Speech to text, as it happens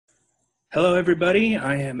Hello, everybody.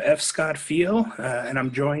 I am F. Scott Feil, and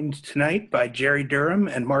I'm joined tonight by Jerry Durham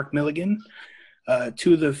and Mark Milligan,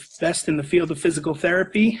 two of the best in the field of physical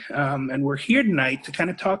therapy. And we're here tonight to kind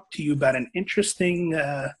of talk to you about an interesting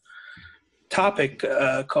topic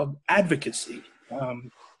called advocacy.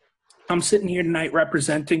 I'm sitting here tonight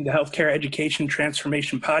representing the Healthcare Education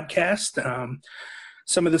Transformation Podcast.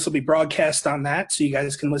 Some of this will be broadcast on that, so you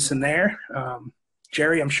guys can listen there.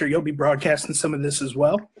 Jerry, I'm sure you'll be broadcasting some of this as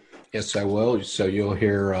well. Yes, I will. So you'll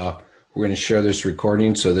hear, we're going to share this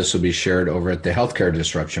recording. So this will be shared over at the Healthcare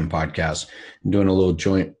Disruption Podcast. I'm doing a little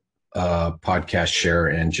joint podcast share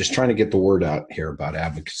and just trying to get the word out here about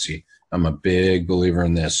advocacy. I'm a big believer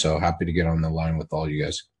in this, so happy to get on the line with all you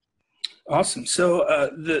guys. Awesome. So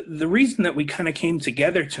the reason that we kind of came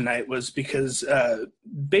together tonight was because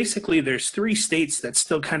basically there's 3 states that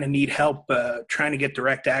still kind of need help trying to get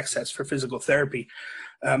direct access for physical therapy.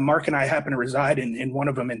 Mark and I happen to reside in one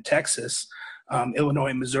of them in Texas,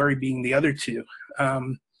 Illinois and Missouri being the other 2.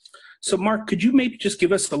 So Mark, could you maybe just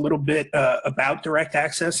give us a little bit about direct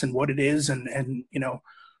access and what it is and you know,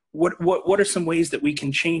 what are some ways that we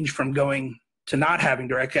can change from going to not having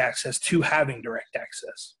direct access to having direct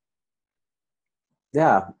access?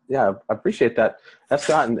 Yeah, I appreciate that. That's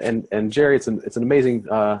Scott and Jerry. It's an amazing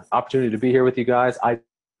opportunity to be here with you guys. I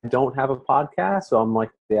don't have a podcast, so I'm like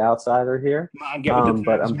the outsider here.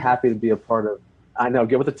 But I'm happy to be a part of. I know,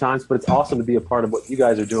 get with the times, but it's awesome to be a part of what you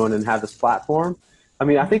guys are doing and have this platform. I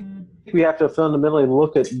mean, I think we have to fundamentally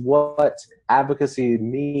look at what advocacy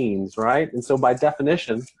means, right? And so, by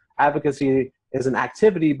definition, advocacy is an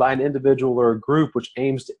activity by an individual or a group which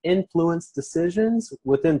aims to influence decisions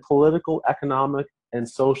within political, economic, and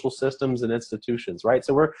social systems and institutions, right?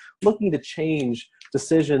 So we're looking to change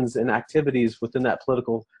decisions and activities within that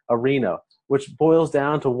political arena, which boils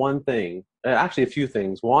down to one thing, actually a few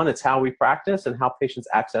things. One, it's how we practice and how patients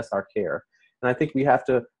access our care. And I think we have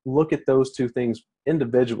to look at those 2 things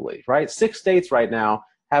individually, right? 6 states right now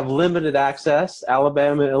have limited access: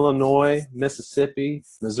 Alabama, Illinois, Mississippi,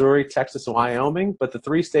 Missouri, Texas, and Wyoming. But the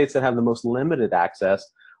 3 states that have the most limited access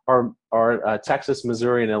are Texas,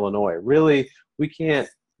 Missouri, and Illinois. Really, we can't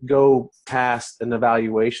go past an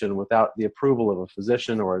evaluation without the approval of a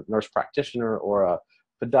physician or a nurse practitioner or a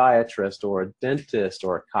podiatrist or a dentist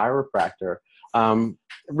or a chiropractor.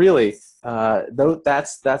 Really,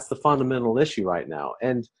 that's the fundamental issue right now.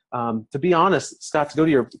 And to be honest, Scott, to go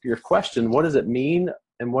to your question, what does it mean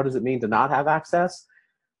and what does it mean to not have access?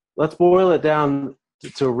 Let's boil it down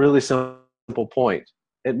to a really simple point.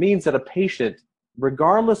 It means that a patient,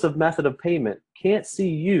 regardless of method of payment, can't see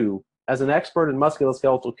you as an expert in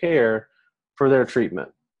musculoskeletal care for their treatment.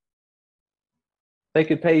 They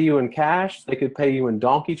could pay you in cash. They could pay you in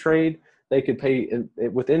donkey trade. They could pay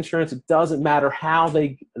with insurance. It doesn't matter how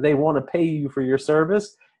they want to pay you for your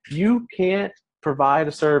service. You can't provide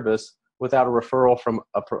a service without a referral from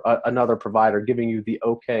another provider giving you the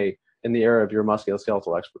okay in the area of your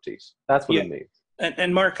musculoskeletal expertise. That's what it means.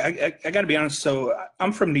 And Mark, I got to be honest. So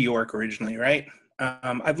I'm from New York originally, right?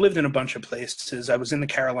 I've lived in a bunch of places. I was in the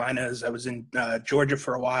Carolinas. I was in Georgia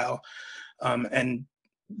for a while. And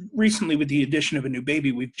recently, with the addition of a new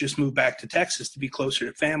baby, we've just moved back to Texas to be closer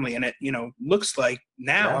to family. And it, looks like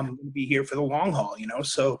now I'm going to be here for the long haul,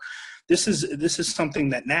 So this is something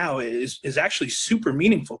that now is actually super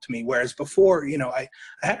meaningful to me. Whereas before, I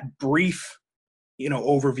had a brief,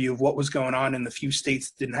 overview of what was going on in the few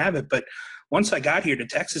states that didn't have it. But once I got here to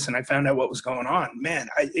Texas and I found out what was going on, man,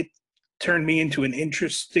 it turned me into an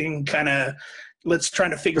interesting kind of, let's try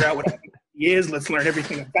to figure out what it is. Let's learn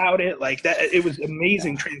everything about it. Like that, it was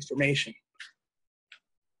amazing transformation.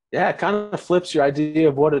 Yeah, it kind of flips your idea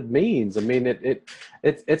of what it means. I mean,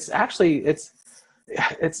 it's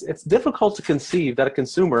difficult to conceive that a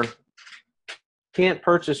consumer can't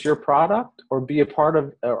purchase your product or be a part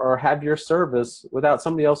of or have your service without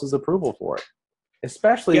somebody else's approval for it,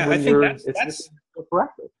 especially when it's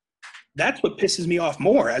corrected. That's what pisses me off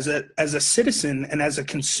more as a citizen and as a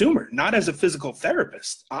consumer, not as a physical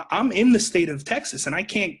therapist. I'm in the state of Texas and I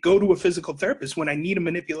can't go to a physical therapist when I need a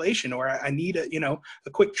manipulation or I need a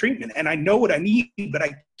quick treatment. And I know what I need, but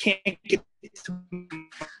I can't get to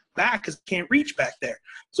back because I can't reach back there.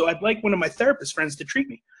 So I'd like one of my therapist friends to treat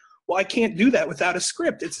me. Well, I can't do that without a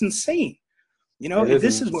script. It's insane.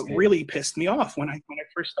 This is what really pissed me off when I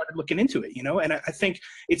first started looking into it, and I think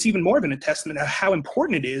it's even more of a testament of how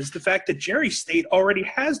important it is, the fact that Jerry's state already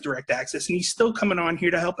has direct access and he's still coming on here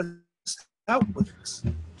to help us out with this.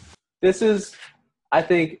 This is, I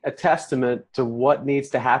think, a testament to what needs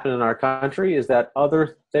to happen in our country is that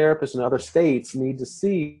other therapists in other states need to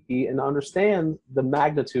see and understand the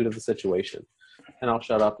magnitude of the situation. And I'll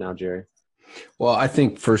shut up now, Jerry. Well, I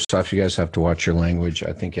think first off, you guys have to watch your language.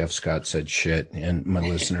 I think F. Scott said shit, and my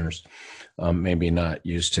listeners maybe not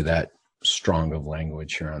used to that strong of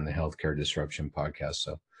language here on the Healthcare Disruption podcast.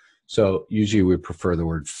 So usually we prefer the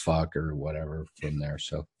word fuck or whatever from there.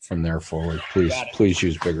 So from there forward, please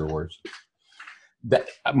use bigger words.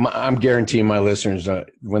 I'm guaranteeing my listeners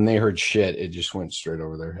when they heard shit, it just went straight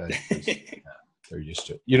over their head. They're used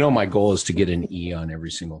to it. My goal is to get an E on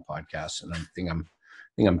every single podcast, and I think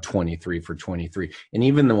I'm 23 for 23. And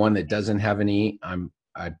even the one that doesn't have an E,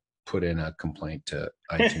 I put in a complaint to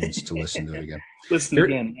iTunes to listen to it again.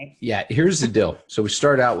 Again. Yeah, here's the deal. So we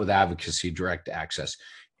start out with advocacy, direct access.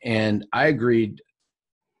 And I agreed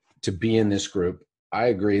to be in this group. I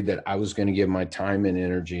agreed that I was going to give my time and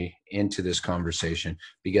energy into this conversation,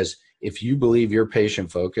 because if you believe you're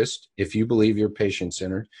patient focused, if you believe you're patient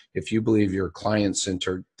centered, if you believe you're client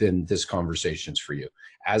centered, then this conversation's for you.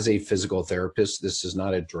 As a physical therapist, this is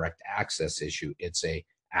not a direct access issue. It's a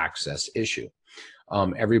access issue.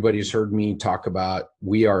 Everybody's heard me talk about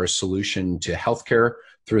we are a solution to healthcare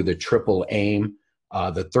through the triple aim.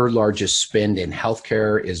 The third largest spend in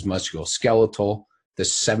healthcare is musculoskeletal. The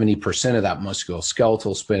 70% of that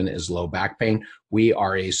musculoskeletal spend is low back pain. We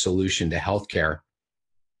are a solution to healthcare,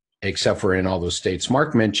 except for in all those states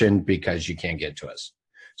Mark mentioned, because you can't get to us.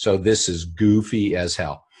 So this is goofy as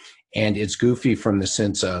hell. And it's goofy from the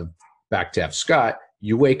sense of, back to F. Scott,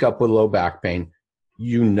 you wake up with low back pain,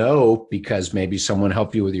 because maybe someone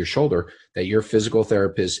helped you with your shoulder, that your physical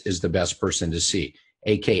therapist is the best person to see,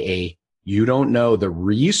 AKA you don't know, the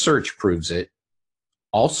research proves it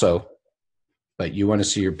also, but you want to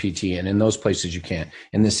see your PT, and in those places you can't.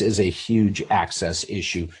 And this is a huge access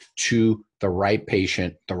issue to the right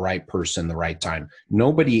patient, the right person, the right time.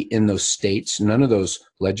 Nobody in those states, none of those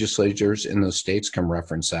legislators in those states can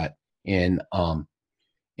reference that in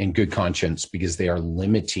good conscience, because they are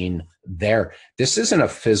limiting this isn't a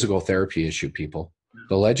physical therapy issue, people.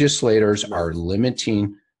 The legislators are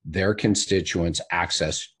limiting their constituents'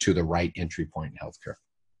 access to the right entry point in healthcare.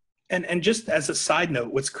 And just as a side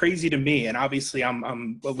note, what's crazy to me, and obviously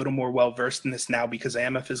I'm a little more well-versed in this now because I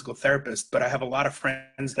am a physical therapist, but I have a lot of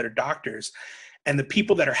friends that are doctors, and the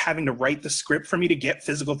people that are having to write the script for me to get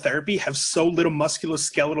physical therapy have so little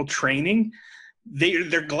musculoskeletal training.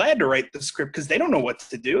 They're glad to write the script because they don't know what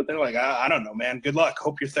to do. They're like, I don't know, man. Good luck.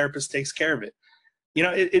 Hope your therapist takes care of it.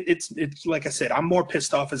 It's like I said, I'm more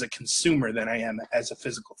pissed off as a consumer than I am as a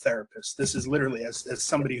physical therapist. This is literally as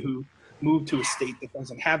somebody who moved to a state that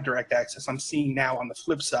doesn't have direct access. I'm seeing now on the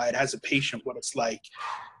flip side as a patient what it's like,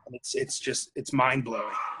 and it's mind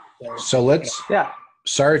blowing. So let's. Yeah.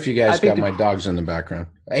 Sorry if you guys got my dogs in the background.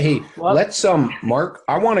 Hey, let's Mark.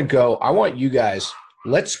 I want you guys.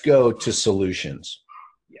 Let's go to solutions.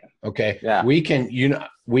 Yeah. Okay. Yeah. We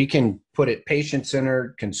can put it patient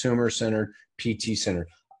centered, consumer centered, PT centered.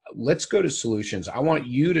 Let's go to solutions. I want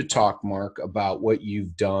you to talk, Mark, about what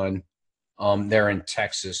you've done there in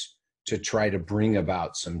Texas to try to bring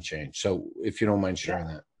about some change. So if you don't mind sharing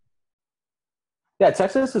that. Yeah,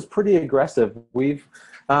 Texas is pretty aggressive.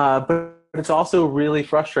 But it's also really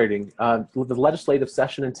frustrating. The legislative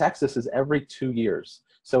session in Texas is every 2 years.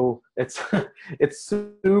 So it's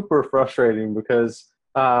super frustrating because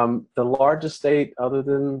the largest state other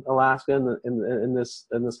than Alaska in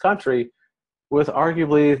this country, with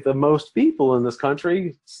arguably the most people in this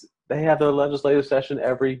country, they have their legislative session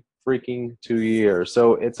every freaking 2 years.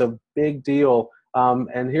 So it's a big deal.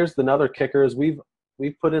 And here's another kicker: is we've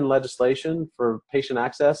put in legislation for patient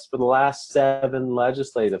access for the last 7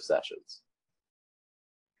 legislative sessions.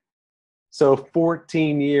 So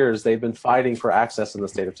 14 years they've been fighting for access in the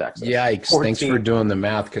state of Texas. Yikes. 14. Thanks for doing the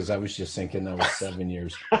math, because I was just thinking that was 7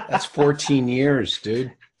 years. That's 14 years,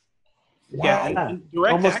 dude. Wow. Yeah, and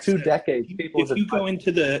direct almost access, 2 decades. If you go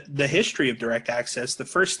into the history of direct access, the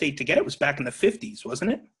first state to get it was back in the 50s,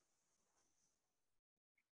 wasn't it?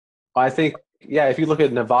 I think, yeah, if you look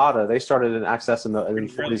at Nevada, they started in access in the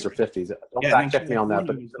 40s or 50s. Don't fact check me on that,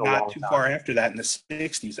 but it's been not too far after that in the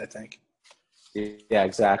 60s, I think. Yeah,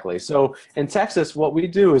 exactly. So in Texas, what we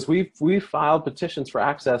do is we've filed petitions for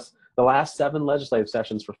access the last 7 legislative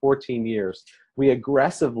sessions for 14 years. We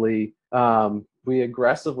aggressively have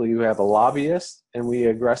a lobbyist, and we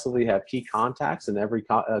aggressively have key contacts in every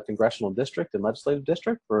congressional district and legislative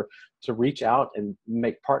district to reach out and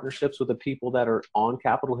make partnerships with the people that are on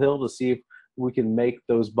Capitol Hill to see if we can make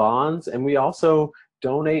those bonds. And we also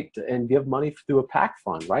donate and give money through a PAC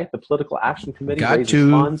fund, right? The Political Action Committee raises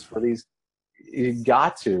funds for these. You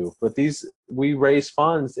got to, but we raise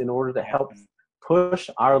funds in order to help push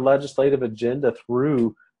our legislative agenda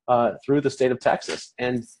through the state of Texas.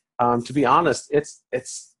 And to be honest, it's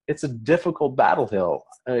a difficult battle hill.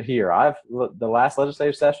 here. The last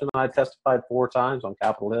legislative session, I testified 4 times on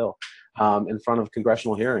Capitol Hill in front of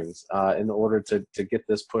congressional hearings in order to get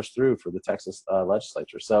this pushed through for the Texas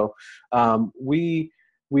legislature. So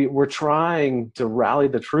we're trying to rally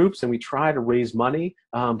the troops, and we try to raise money.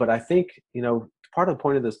 But I think, part of the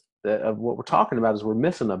point of this, of what we're talking about, is we're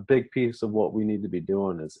missing a big piece of what we need to be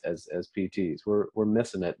doing as PTs. We're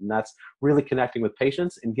missing it, and that's really connecting with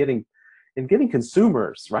patients and getting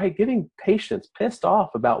consumers, right? Getting patients pissed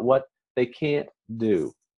off about what they can't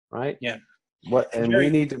do, right? Yeah.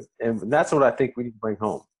 And that's what I think we need to bring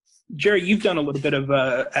home. Jerry, you've done a little bit of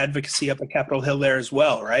advocacy up at Capitol Hill there as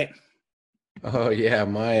well, right? Oh yeah,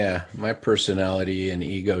 my personality and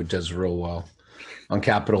ego does real well on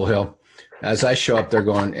Capitol Hill. As I show up there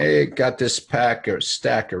going, hey, got this stack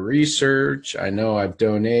of research. I know I've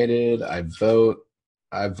donated. I vote,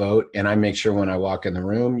 and I make sure when I walk in the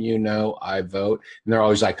room, I vote. And they're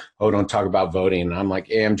always like, oh, don't talk about voting. And I'm like,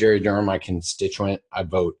 hey, I'm Jerry Durham, my constituent. I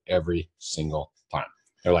vote every single time.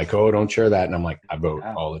 They're like, oh, don't share that. And I'm like, I vote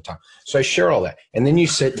all the time. So I share all that. And then you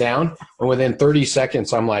sit down, and within 30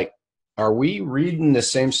 seconds, I'm like, are we reading the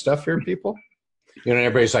same stuff here, people? And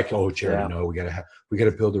everybody's like, oh, Jerry, no, we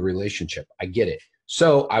gotta build a relationship. I get it.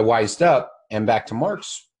 So I wised up, and back to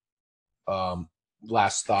Mark's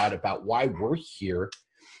last thought about why we're here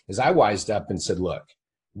is I wised up and said, look,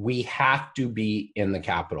 we have to be in the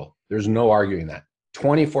Capitol. There's no arguing that.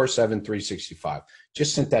 24/7, 365.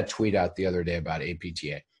 Just sent that tweet out the other day about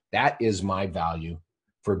APTA. That is my value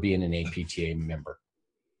for being an APTA member.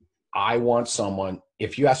 I want someone,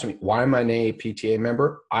 if you ask me, why am I an APTA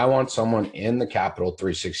member? I want someone in the Capitol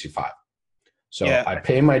 365. So yeah. I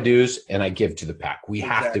pay my dues and I give to the PAC. We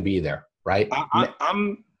have to be there, right?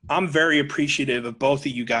 I'm very appreciative of both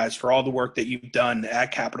of you guys for all the work that you've done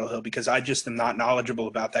at Capitol Hill, because I just am not knowledgeable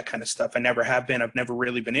about that kind of stuff. I never have been. I've never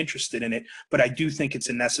really been interested in it, but I do think it's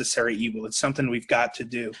a necessary evil. It's something we've got to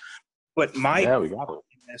do. But we got it.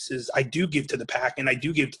 Is I do give to the PAC, and I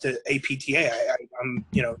do give to APTA. I'm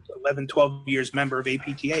 11, 12 years member of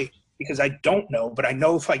APTA because I don't know, but I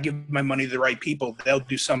know if I give my money to the right people, they'll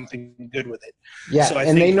do something good with it. Yeah, so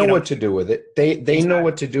and they know what to do with it. They exactly. know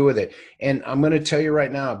what to do with it. And I'm going to tell you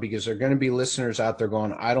right now, because there are going to be listeners out there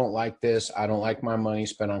going, I don't like this. I don't like my money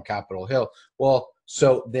spent on Capitol Hill. Well,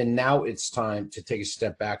 so then now it's time to take a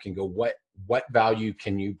step back and go, what value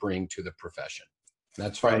can you bring to the profession?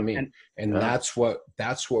 That's fine with me. And that's what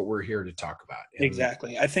we're here to talk about.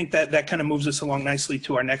 Exactly. I think that kind of moves us along nicely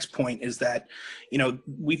to our next point, is that,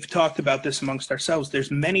 we've talked about this amongst ourselves. There's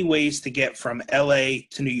many ways to get from LA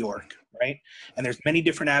to New York, right? And there's many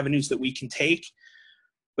different avenues that we can take,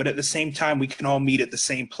 but at the same time, we can all meet at the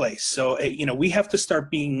same place. So, we have to start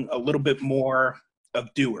being a little bit more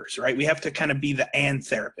of doers, right? We have to kind of be the and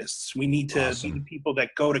therapists. We need to be the people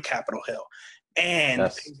that go to Capitol Hill and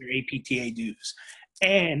pay their APTA dues,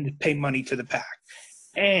 and pay money to the PAC,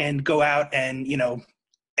 and go out and,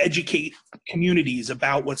 educate communities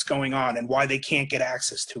about what's going on and why they can't get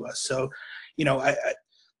access to us. So,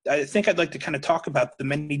 I think I'd like to kind of talk about the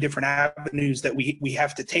many different avenues that we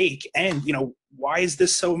have to take. And, why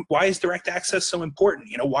is direct access so important?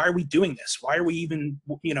 Why are we doing this? Why are we even,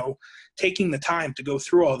 taking the time to go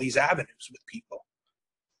through all these avenues with people?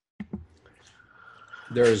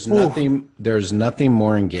 There's nothing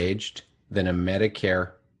more engaged than a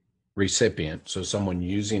Medicare recipient, so someone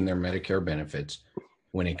using their Medicare benefits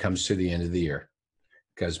when it comes to the end of the year.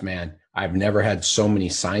 Because, man, I've never had so many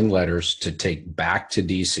signed letters to take back to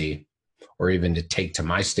DC or even to take to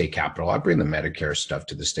my state capitol. I bring the Medicare stuff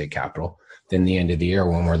to the state capitol than the end of the year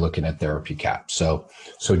when we're looking at therapy caps. So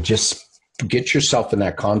just get yourself in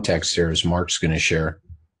that context here, as Mark's going to share a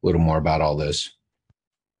little more about all this.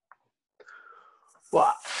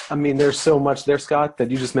 Well, I mean, there's so much there, Scott,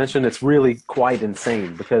 that you just mentioned. It's really quite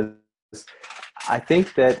insane, because I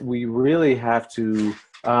think that we really have to,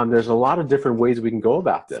 there's a lot of different ways we can go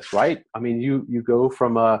about this, right? I mean, you go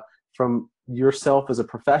from yourself as a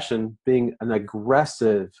profession being an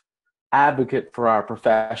aggressive advocate for our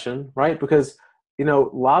profession, right? Because,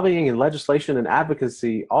 lobbying and legislation and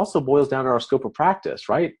advocacy also boils down to our scope of practice,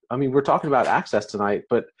 right? I mean, we're talking about access tonight,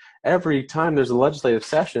 but every time there's a legislative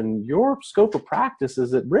session, your scope of practice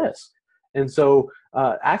is at risk. And so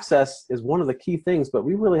access is one of the key things, but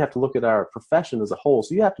we really have to look at our profession as a whole.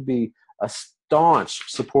 So you have to be a staunch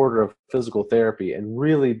supporter of physical therapy and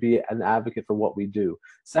really be an advocate for what we do.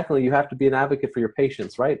 Secondly, you have to be an advocate for your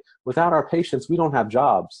patients, right? Without our patients, we don't have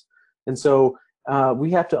jobs. And so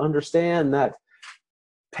we have to understand that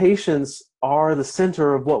patients are the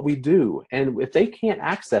center of what we do. And if they can't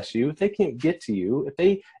access you, if they can't get to you,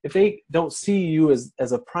 if they don't see you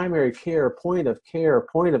as a primary care, point of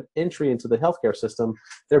entry into the healthcare system,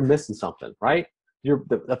 they're missing something, right?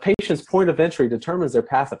 The patient's point of entry determines their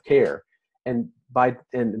path of care. And by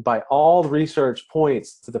all research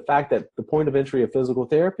points to the fact that the point of entry of physical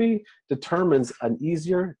therapy determines an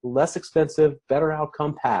easier, less expensive, better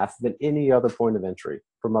outcome path than any other point of entry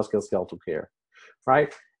for musculoskeletal care,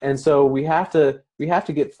 right? And so we have to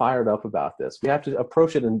get fired up about this. We have to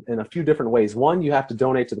approach it in a few different ways. One, you have to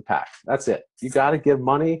donate to the PAC. That's it. You got to give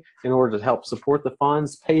money in order to help support the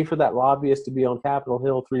funds, pay for that lobbyist to be on Capitol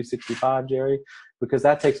Hill 365, Jerry, because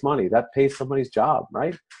that takes money. That pays somebody's job,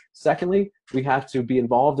 right? Secondly, we have to be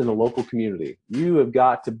involved in the local community. You've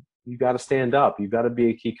got to stand up. You've got to be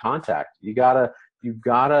a key contact. You've got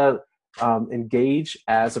to engage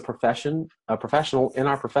as a professional in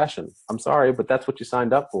our profession. I'm sorry, but that's what you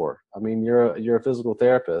signed up for. I mean, you're a physical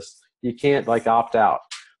therapist. You can't opt out.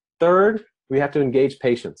 Third, we have to engage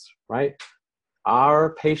patients, right?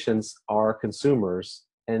 Our patients are consumers,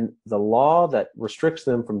 and the law that restricts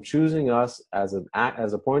them from choosing us as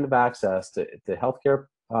a point of access to the healthcare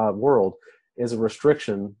world is a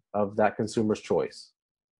restriction of that consumer's choice.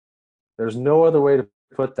 There's no other way to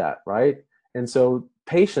put that, right? And so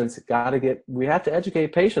patients we have to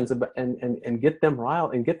educate patients and get them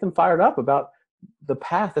riled and get them fired up about the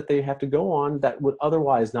path that they have to go on that would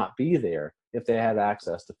otherwise not be there if they had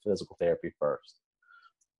access to physical therapy first.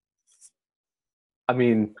 I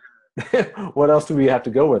mean, what else do we have to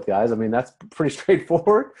go with, guys? I mean, that's pretty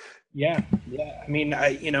straightforward. Yeah. I mean,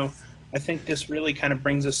 I think this really kind of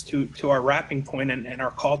brings us to our wrapping point and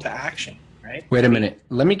our call to action. Right? Wait a minute.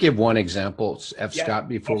 Let me give one example, Scott,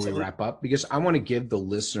 before absolutely. we wrap up, because I want to give the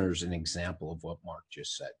listeners an example of what Mark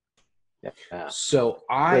just said. Yeah. So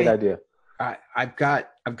great idea. I've got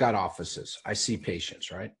offices. I see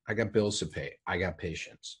patients, right? I got bills to pay. I got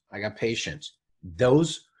patients.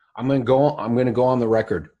 Those I'm going to go on the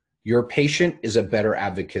record. Your patient is a better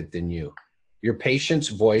advocate than you. Your patient's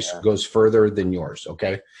voice goes further than yours.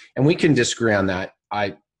 Okay. And we can disagree on that.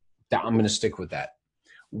 I'm going to stick with that.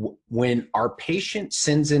 When our patient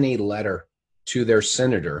sends in a letter to their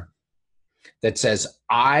senator that says,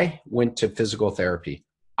 I went to physical therapy,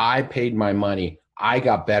 I paid my money, I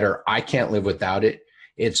got better, I can't live without it,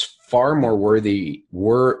 it's far more worthy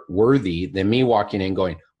than me walking in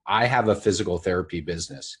going, I have a physical therapy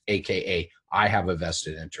business, AKA I have a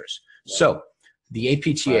vested interest. So the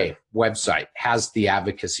APTA website has the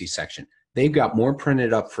advocacy section. They've got more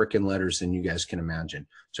printed up freaking letters than you guys can imagine.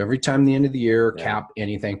 So every time the end of the year, cap,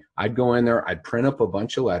 anything, I'd go in there, I'd print up a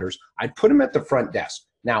bunch of letters. I'd put them at the front desk.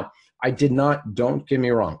 Now, don't get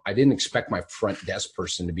me wrong, I didn't expect my front desk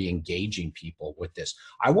person to be engaging people with this.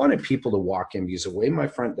 I wanted people to walk in because the way my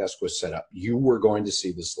front desk was set up, you were going to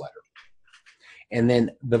see this letter. And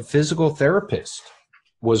then the physical therapist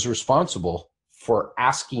was responsible for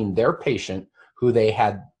asking their patient who they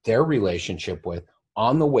had their relationship with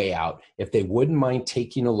on the way out if they wouldn't mind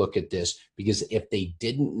taking a look at this, because if they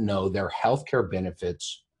didn't know, their healthcare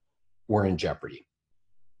benefits were in jeopardy.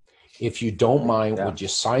 If you don't mind, would you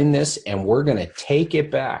sign this, and we're going to take it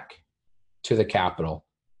back to the Capitol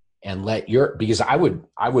and because I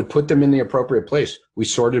would put them in the appropriate place. We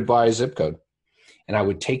sorted by zip code, and I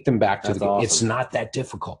would take them back to awesome. It's not that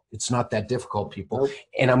difficult. It's not that difficult, people. Nope.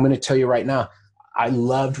 And I'm going to tell you right now, I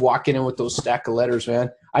loved walking in with those stack of letters,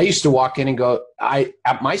 man. I used to walk in and go,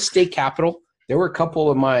 at my state capitol, there were a couple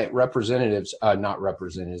of my representatives, not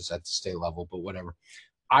representatives at the state level, but whatever.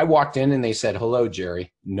 I walked in and they said, hello,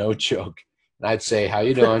 Jerry. No joke. And I'd say, how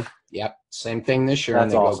you doing? Yep. Same thing this year. That's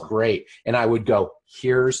and they awesome. go, great. And I would go,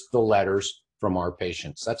 here's the letters from our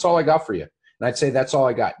patients. That's all I got for you. And I'd say, that's all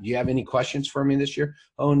I got. Do you have any questions for me this year?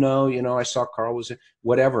 Oh, no. I saw Carl was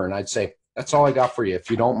whatever. And I'd say, that's all I got for you. If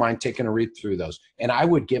you don't mind taking a read through those. And I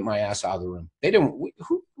would get my ass out of the room.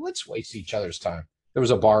 Let's waste each other's time. There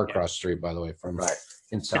was a bar across the street, by the way, from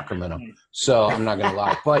in Sacramento. So I'm not going to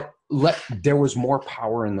lie, but there was more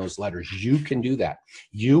power in those letters. You can do that.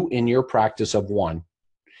 You, in your practice of one,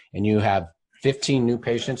 and you have 15 new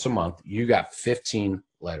patients a month, you got 15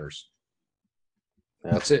 letters.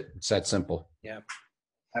 That's it. It's that simple. Yeah.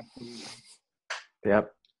 Absolutely.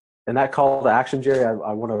 Yep. And that call to action, Jerry,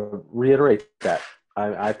 I want to reiterate that.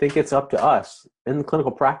 I think it's up to us in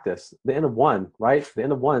clinical practice. The N of one, right? The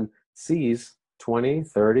N of one sees 20,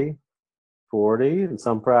 30, 40, in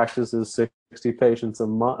some practices, 60 patients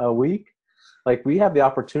a week. Like, we have the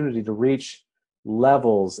opportunity to reach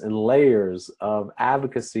levels and layers of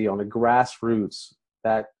advocacy on a grassroots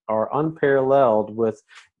that are unparalleled with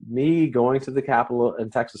me going to the Capitol in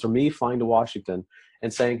Texas or me flying to Washington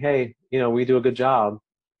and saying, hey, we do a good job.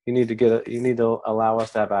 You need to allow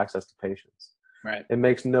us to have access to patients. Right. It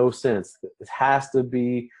makes no sense. It has to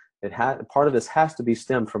be, part of this has to be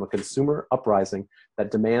stemmed from a consumer uprising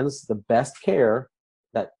that demands the best care,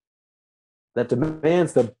 that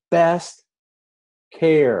demands the best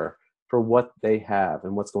care for what they have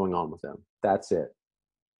and what's going on with them. That's it.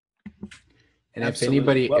 And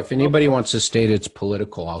Absolutely. if anybody wants to state it's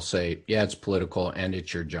political, I'll say, yeah, it's political and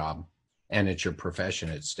it's your job and it's your profession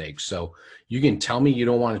at stake. So you can tell me you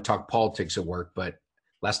don't want to talk politics at work, but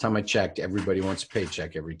last time I checked, everybody wants a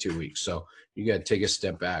paycheck every 2 weeks. So you got to take a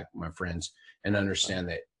step back, my friends, and understand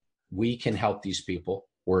that we can help these people.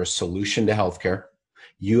 We're a solution to healthcare.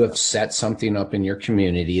 You have set something up in your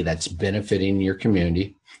community that's benefiting your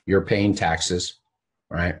community. You're paying taxes,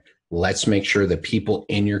 right? Let's make sure that people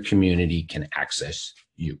in your community can access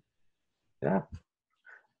you. Yeah.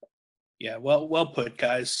 Yeah. Well put,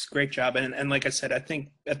 guys. Great job. And like I said, I think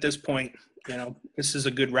at this point, this is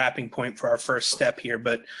a good wrapping point for our first step here.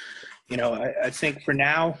 But, I think for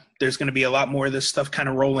now, there's going to be a lot more of this stuff kind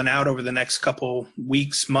of rolling out over the next couple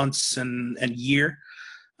weeks, months, and year.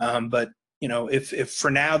 But if for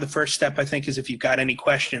now, the first step, I think, is if you've got any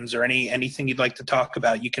questions or anything you'd like to talk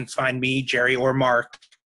about, you can find me, Jerry, or Mark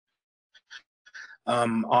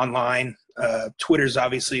online. Twitter's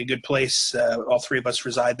obviously a good place. All three of us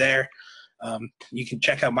reside there. You can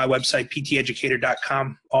check out my website,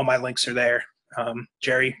 pteducator.com. All my links are there.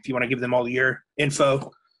 Jerry, if you want to give them all your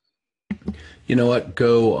info. You know what?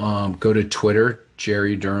 Go to Twitter,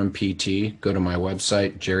 Jerry Durham PT. Go to my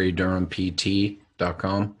website,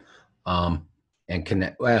 jerrydurhampt.com. And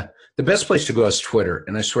connect. Well, the best place to go is Twitter.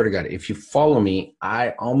 And I swear to God, if you follow me, I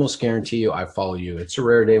almost guarantee you I follow you. It's a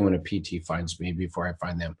rare day when a PT finds me before I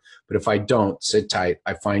find them. But if I don't, sit tight.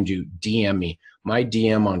 I find you, DM me. My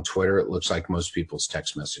DM on Twitter, it looks like most people's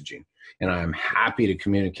text messaging. And I'm happy to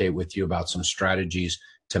communicate with you about some strategies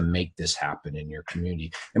to make this happen in your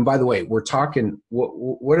community. And by the way, we're talking,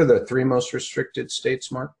 what are the 3 most restricted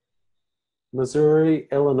states, Mark? Missouri,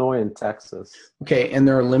 Illinois, and Texas. Okay, and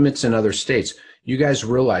there are limits in other states. You guys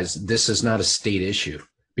realize this is not a state issue,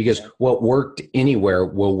 because what worked anywhere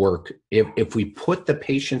will work. If we put the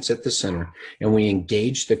patients at the center and we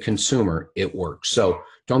engage the consumer, it works. So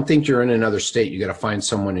don't think you're in another state. You got to find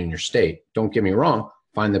someone in your state. Don't get me wrong.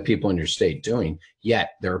 Find the people in your state doing. Yet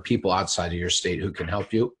there are people outside of your state who can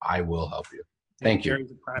help you. I will help you. Thank you.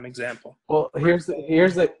 Here's a prime example. Well, here's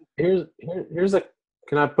the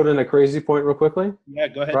can I put in a crazy point real quickly? Yeah,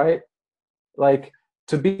 go ahead. Right? Like,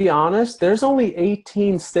 to be honest, there's only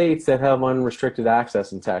 18 states that have unrestricted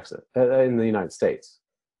access in Texas, in the United States.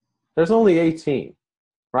 There's only 18,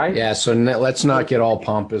 right? Yeah, so let's not get all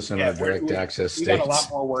pompous in our direct access states. We got a lot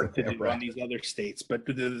more work to do on these other states, but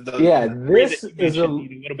this is a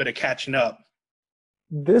little bit of catching up.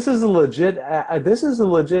 This is a legit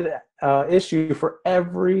issue for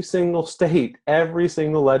every single state, every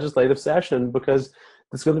single legislative session, because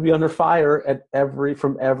it's going to be under fire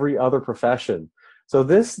from every other profession. So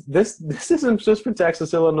this isn't just for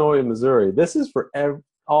Texas, Illinois, and Missouri. This is for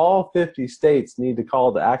all 50 states need to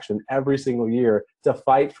call to action every single year to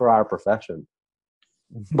fight for our profession.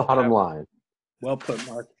 Bottom line. Well put,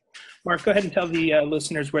 Mark. Mark, go ahead and tell the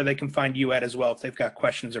listeners where they can find you at as well if they've got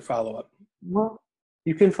questions or follow-up. Well,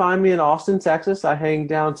 you can find me in Austin, Texas. I hang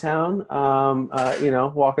downtown,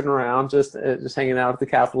 walking around, just hanging out at the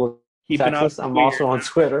Capitol of Texas. I'm also on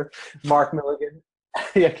Twitter, Mark Milligan.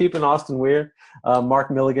 Yeah, keeping Austin weird.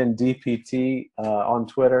 Mark Milligan DPT on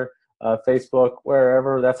Twitter, Facebook,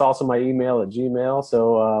 wherever. That's also my email at Gmail.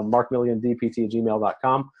 So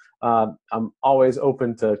markmilligandpt@gmail.com. I'm always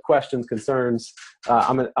open to questions, concerns.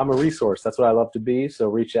 I'm a resource. That's what I love to be. So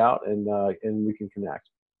reach out and we can connect.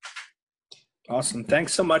 Awesome.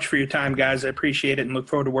 Thanks so much for your time, guys. I appreciate it and look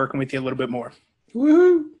forward to working with you a little bit more.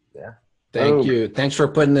 Woohoo! Yeah. Thank you. Thanks for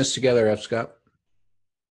putting this together, F. Scott.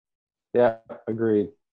 Yeah, agreed.